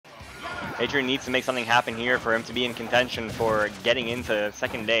Adri needs to make something happen here for him to be in contention for getting into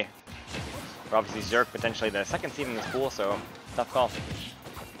second day. Or obviously ZERC potentially the second seed in this pool, so tough call.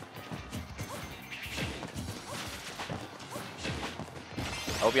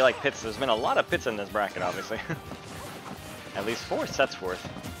 I hope you like pits. There's been a lot of pits in this bracket, obviously. At least 4 sets worth.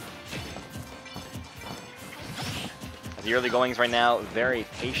 The early goings right now, very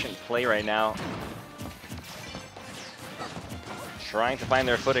patient play right now. Trying to find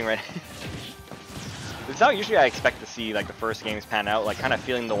their footing right now. This is how usually I expect to see like the first games pan out, like kind of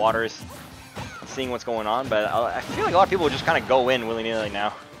feeling the waters, seeing what's going on, but I feel like a lot of people just kind of go in willy-nilly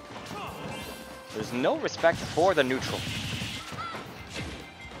now. There's no respect for the neutral.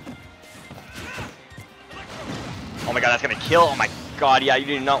 Oh my god, that's gonna kill. Oh my god, yeah, you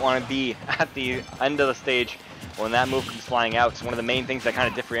do not want to be at the end of the stage when that move comes flying out. It's one of the main things that kind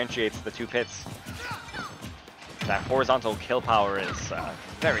of differentiates the two pits. That horizontal kill power is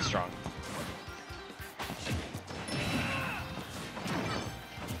very strong.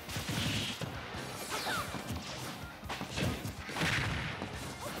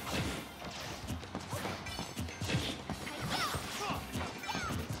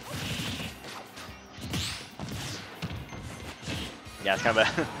 Yeah, it's kind of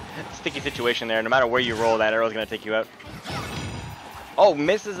a sticky situation there. No matter where you roll, that arrow's going to take you out. Oh,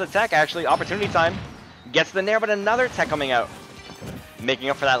 misses the tech, actually. Opportunity time. Gets the nair, but another tech coming out. Making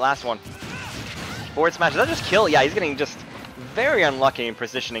up for that last one. Forward smash. Does that just kill? Yeah, he's getting just very unlucky in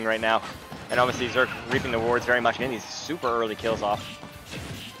positioning right now. And obviously, ZERC reaping the rewards very much in these super early kills off.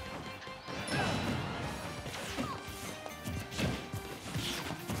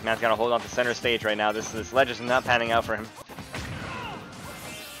 Man's got to hold on to center stage right now. This ledge is not panning out for him.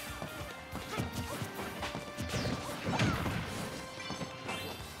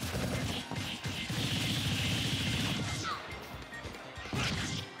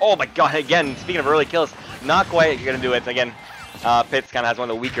 Oh my god, again, speaking of early kills, not quite gonna do it. Again, Pitts kind of has one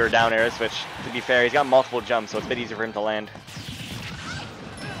of the weaker down airs, which, to be fair, he's got multiple jumps, so it's a bit easier for him to land.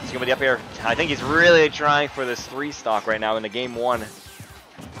 He's gonna be up here. I think he's really trying for this 3 stock right now in the game 1.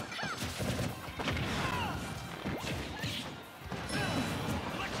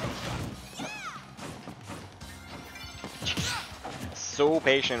 So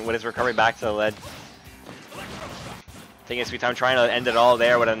patient with his recovery back to the lead. Taking his sweet time, trying to end it all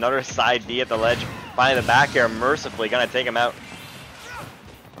there with another side D at the ledge. Finally the back air, mercifully gonna take him out.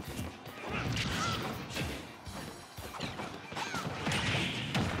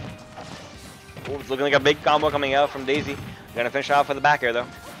 Oh, it's looking like a big combo coming out from Daisy. Gonna finish off with the back air though.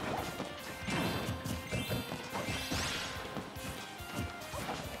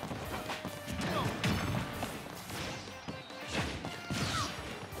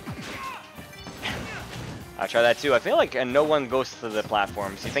 I try that too. I feel like no one goes to the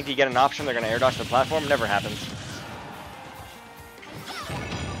platforms. You think you get an option, they're going to air dodge the platform? Never happens.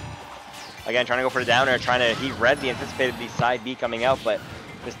 Again, trying to go for the down air, he read the anticipated the side B coming out, but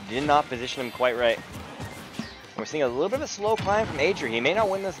just did not position him quite right. We're seeing a little bit of a slow climb from Adri. He may not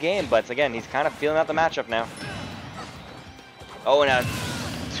win this game, but again, he's kind of feeling out the matchup now. Oh, and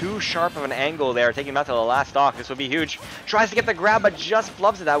too sharp of an angle there, taking him out to the last stock. This would be huge. Tries to get the grab, but just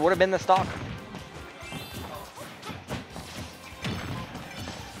flubs it. That would have been the stock.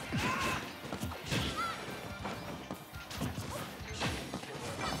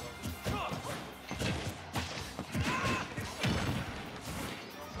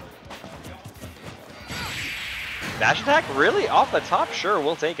 Dash attack? Really? Off the top? Sure,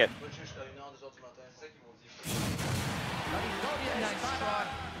 we'll take it.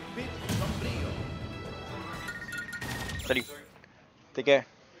 Steady. Take care.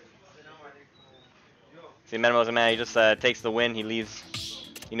 See, Menemo's a man. He just takes the win. He leaves.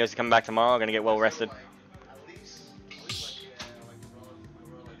 He knows he's coming back tomorrow. Gonna get well rested.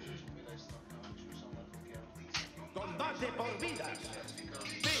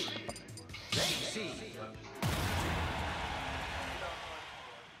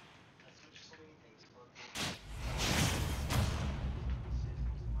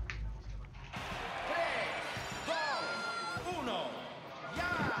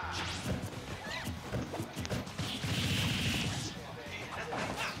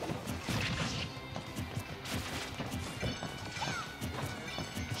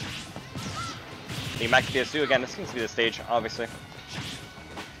 Back to PS2 again. This seems to be the stage, obviously.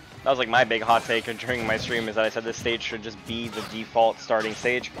 That was like my big hot take during my stream, is that I said this stage should just be the default starting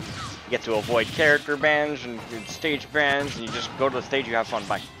stage. You get to avoid character bans and stage bans, and you just go to the stage, you have fun.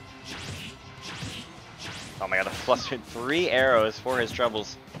 Bye. Oh my god, I flustered 3 arrows for his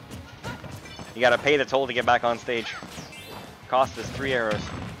troubles. You gotta pay the toll to get back on stage. Cost is 3 arrows.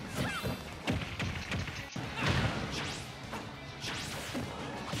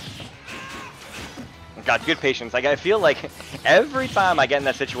 got good patience. Like, I feel like every time I get in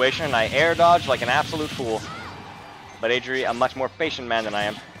that situation, I air dodge like an absolute fool. But Adri, a much more patient man than I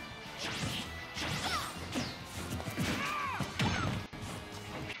am.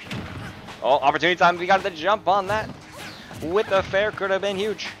 Oh, opportunity time. We got the jump on that. With the fair, could have been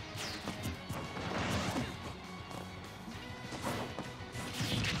huge.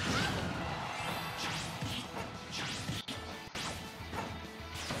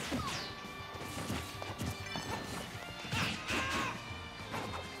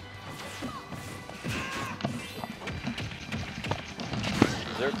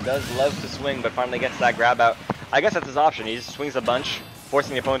 ZERC does love to swing, but finally gets that grab out. I guess that's his option. He just swings a bunch,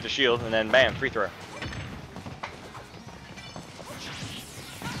 forcing the opponent to shield, and then bam, free throw.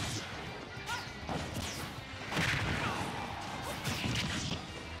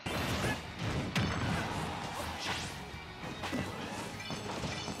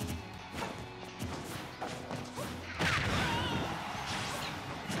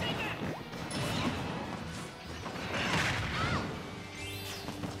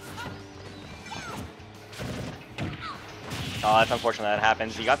 Oh, that's unfortunate that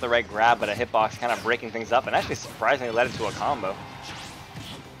happens. He got the right grab, but a hitbox kind of breaking things up, and actually surprisingly led it to a combo.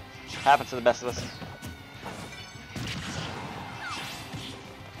 Happens to the best of us.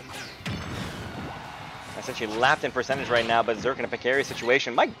 Essentially lapped in percentage right now, but ZERC in a precarious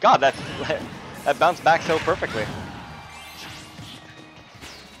situation. My God, that bounced back so perfectly.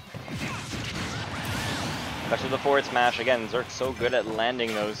 Especially the forward smash. Again, ZERC's so good at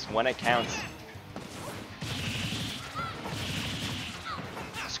landing those when it counts.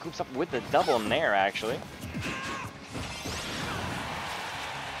 Scoops up with the double nair, actually.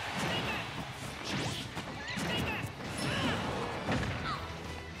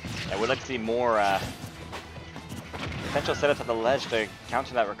 I would like to see more potential setups at the ledge to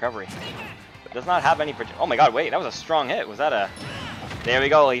counter that recovery. But does not have any. Oh my God! Wait, that was a strong hit. Was that a? There we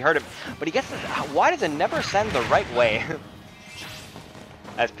go. He heard it, but he gets this. Why does it never send the right way?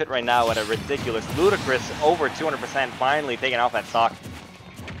 As Pit right now at a ridiculous, ludicrous over 200%, finally taking off that stock.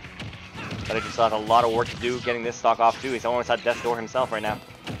 But he still has a lot of work to do getting this stock off too. He's almost at death's door himself right now.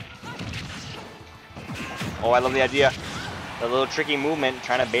 Oh, I love the idea. The little tricky movement,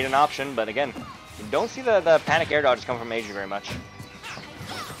 trying to bait an option, but again, you don't see the panic air dodges come from Adri very much.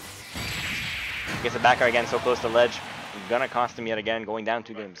 Gets it back again, so close to ledge. Gonna cost him yet again, going down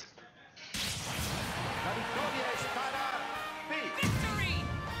 2 games.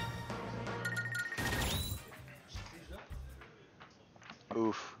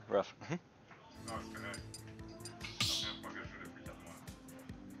 Oof, rough.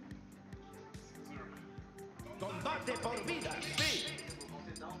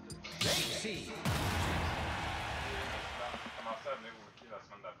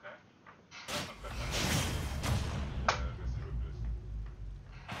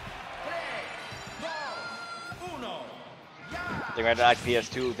 I think right at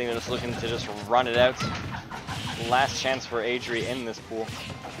PS2, I think they're just looking to just run it out. Last chance for Adri in this pool.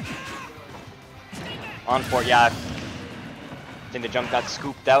 On for it, yeah. I think the jump got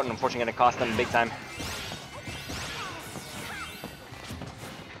scooped out and unfortunately gonna cost them big time.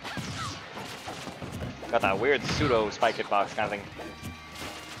 Got that weird pseudo spike hitbox kind of thing.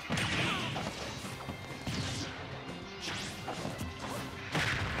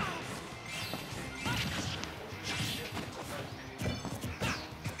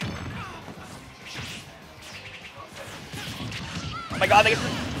 Oh my God,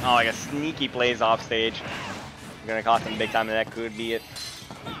 I guess sneaky plays off stage. Gonna cost him big time, and that could be it.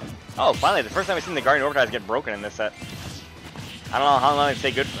 Oh, finally, the first time we've seen the Guardian Overdrives get broken in this set. I don't know how long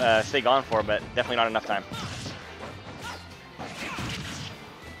they stay gone for, but definitely not enough time.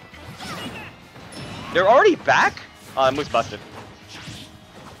 They're already back? Oh, that move's busted.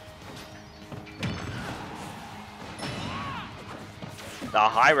 The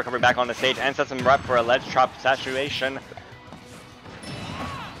high recovery back on the stage and sets him up for a ledge trap saturation.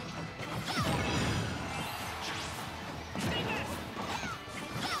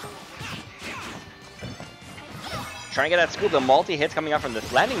 Trying to get that scoop, the multi-hits coming up from this.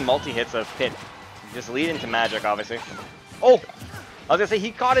 Landing multi-hits of Pit. Just lead into Magic, obviously. Oh! I was gonna say,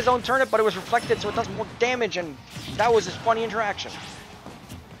 he caught his own turnip, but it was reflected, so it does more damage, and that was his funny interaction.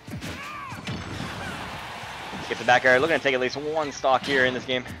 Gets the back air. Looking to take at least 1 stock here in this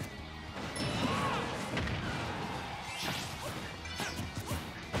game.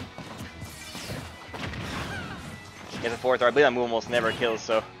 Gets a 4th, or I believe that move almost never kills,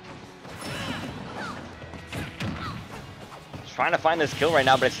 so. Trying to find this kill right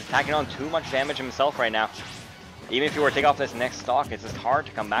now, but it's just tacking on too much damage himself right now. Even if you were to take off this next stock, it's just hard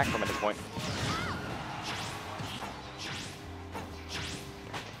to come back from at this point.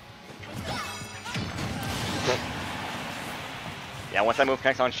 Yeah, once that move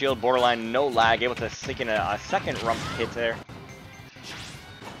connects on shield, borderline no lag, able to sink in a second rump hit there.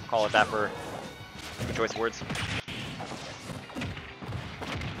 Call it that for good choice of words.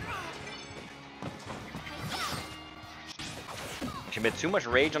 Actually, a bit too much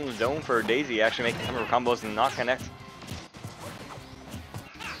rage on the dome for Daisy, actually making some of her combos and not connect.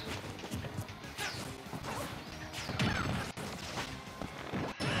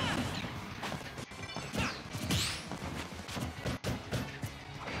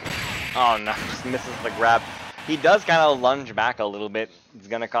 Oh no, just misses the grab. He does kind of lunge back a little bit. It's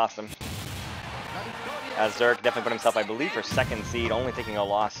gonna cost him. As ZERC definitely put himself, I believe, for second seed, only taking a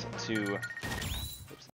loss to